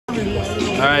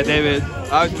right, David.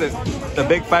 Obviously, the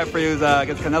big fight for you is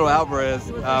against Canelo Alvarez.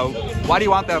 Why do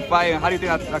you want that fight, and how do you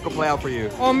think that could play out for you?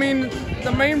 Well, I mean,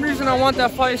 the main reason I want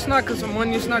that fight, it's not because of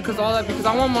money, it's not because of all that, because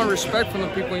I want more respect from the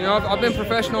people. You know, I've been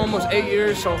professional almost 8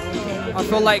 years, so I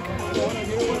feel like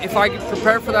if I get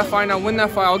prepared for that fight and I win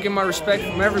that fight, I'll get my respect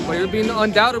from everybody. It'll be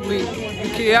undoubtedly,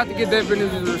 you have to get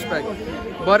Benavidez the respect.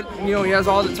 But, you know, he has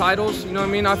all the titles, you know what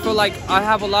I mean? I feel like I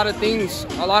have a lot of things,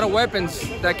 a lot of weapons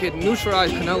that could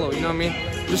neutralize Canelo, you know what I mean?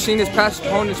 Just seeing his past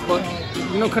opponents, but,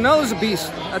 you know, Canelo's a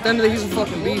beast. At the end of the day, he's a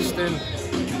fucking beast, and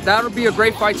that'll be a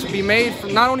great fight to be made,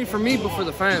 not only for me, but for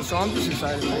the fans, so I'm just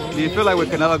excited, man. Do you feel like with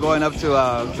Canelo going up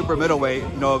to super middleweight,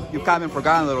 you know, you've kind of been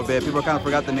forgotten a little bit, people kind of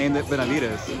forgot the name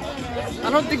Benavidez? I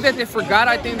don't think that they forgot.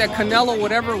 I think that Canelo,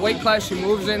 whatever weight class he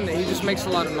moves in, he just makes a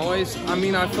lot of noise. I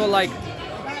mean, I feel like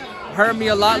hurt me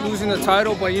a lot losing the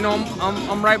title, but you know,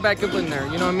 I'm right back up in there.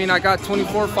 You know what I mean? I got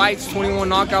 24 fights, 21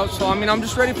 knockouts, so I mean, I'm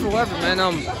just ready for whatever, man.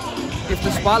 If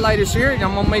the spotlight is here, I'm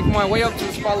gonna make my way up to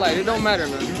the spotlight. It don't matter,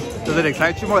 man. Does it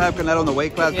excite you more to have Canelo in the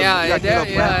weight class? Yeah, it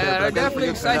definitely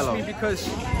excites me because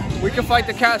we can fight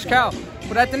the cash cow.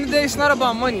 But at the end of the day, it's not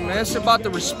about money, man. It's about the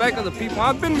respect of the people.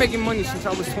 I've been making money since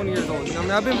I was 20 years old. You know what I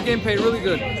mean? I've been getting paid really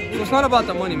good. So it's not about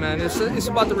the money, man. It's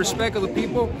about the respect of the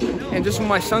people. And just when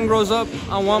my son grows up,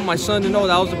 I want my son to know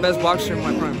that I was the best boxer in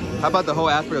my prime. How about the whole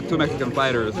aspect of two Mexican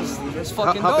fighters? That's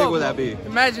fucking how dope. big would that be?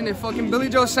 Imagine if fucking Billy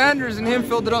Joe Sanders and him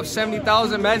filled it up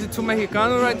 70,000. Imagine two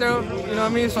Mexicanos right there. You know what I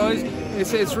mean? So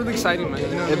it's really exciting, man.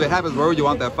 You know if it happens, where would you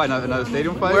want that fight? Another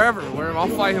stadium fight? Wherever. I'll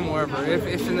fight him wherever.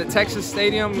 If in the Texas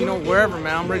Stadium, you know, wherever,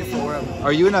 man. I'm ready for wherever.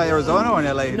 Are you in Arizona or in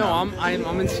LA? No,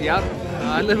 I'm in Seattle.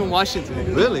 I live in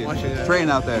Washington. Really? Washington. Train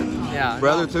out there? Yeah.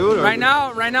 Brother too? Or? Right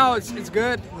now it's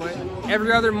good, but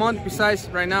every other month besides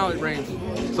right now it rains.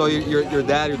 So your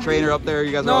dad, your trainer up there,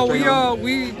 you guys are all training? No,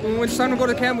 when it's time to go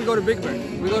to camp, we go to Big Bear.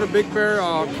 We go to Big Bear,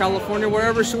 California,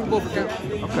 wherever suitable for camp.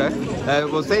 Okay.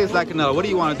 Well, say it's like Canelo. What do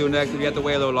you want to do next if you have to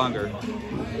wait a little longer?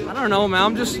 I don't know, man.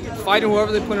 I'm just fighting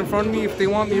whoever they put in front of me. If they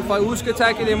want me to fight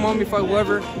Uskataki, they want me to fight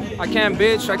whoever. I can't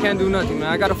bitch. I can't do nothing, man.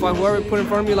 I got to fight whoever they put in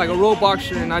front of me like a real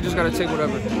boxer, and I just got to take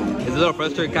whatever. It's a little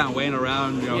frustrating kind of waiting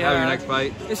around, you know, having your next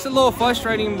fight? It's a little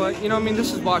frustrating, but, you know what I mean,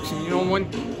 this is boxing. You know,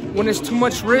 when it's too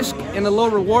much risk and a low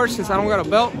reward, since I don't got a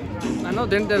belt, I know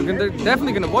they're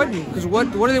definitely going to avoid me. Because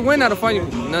what do they win out of fighting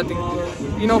me? Nothing.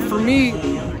 You know, for me,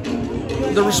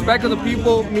 the respect of the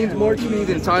people means more to me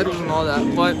than titles and all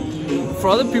that. But for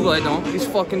other people, I don't. These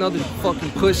fucking other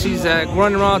fucking pussies that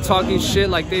run around talking shit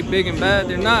like they big and bad,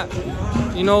 they're not.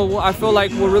 You know, I feel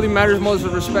like what really matters most is the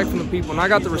respect from the people, and I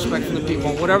got the respect from the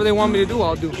people. Whatever they want me to do,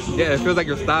 I'll do. Yeah, it feels like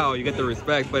your style. You get the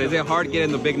respect, but is it hard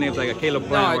getting the big names like a Caleb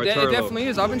Plant or a No, it definitely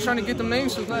is. I've been trying to get them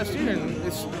names since last year, and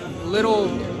it's little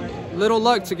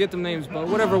luck to get them names. But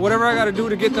whatever I got to do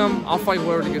to get them, I'll fight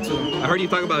whoever to get to them. I heard you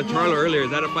talk about Charlo earlier.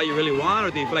 Is that a fight you really want,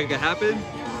 or do you feel like it could happen?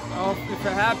 Oh, if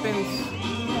it happens,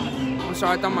 I'm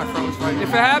sorry, I thought my friend was fighting. If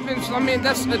it happens, I mean,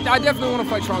 I definitely want to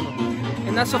fight Charlo.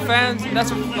 And that's a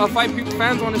fight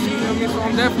fans want to see, you know what I mean? So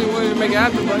I'm definitely willing to make it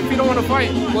happen. But if you don't want to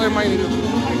fight, what am I going to do?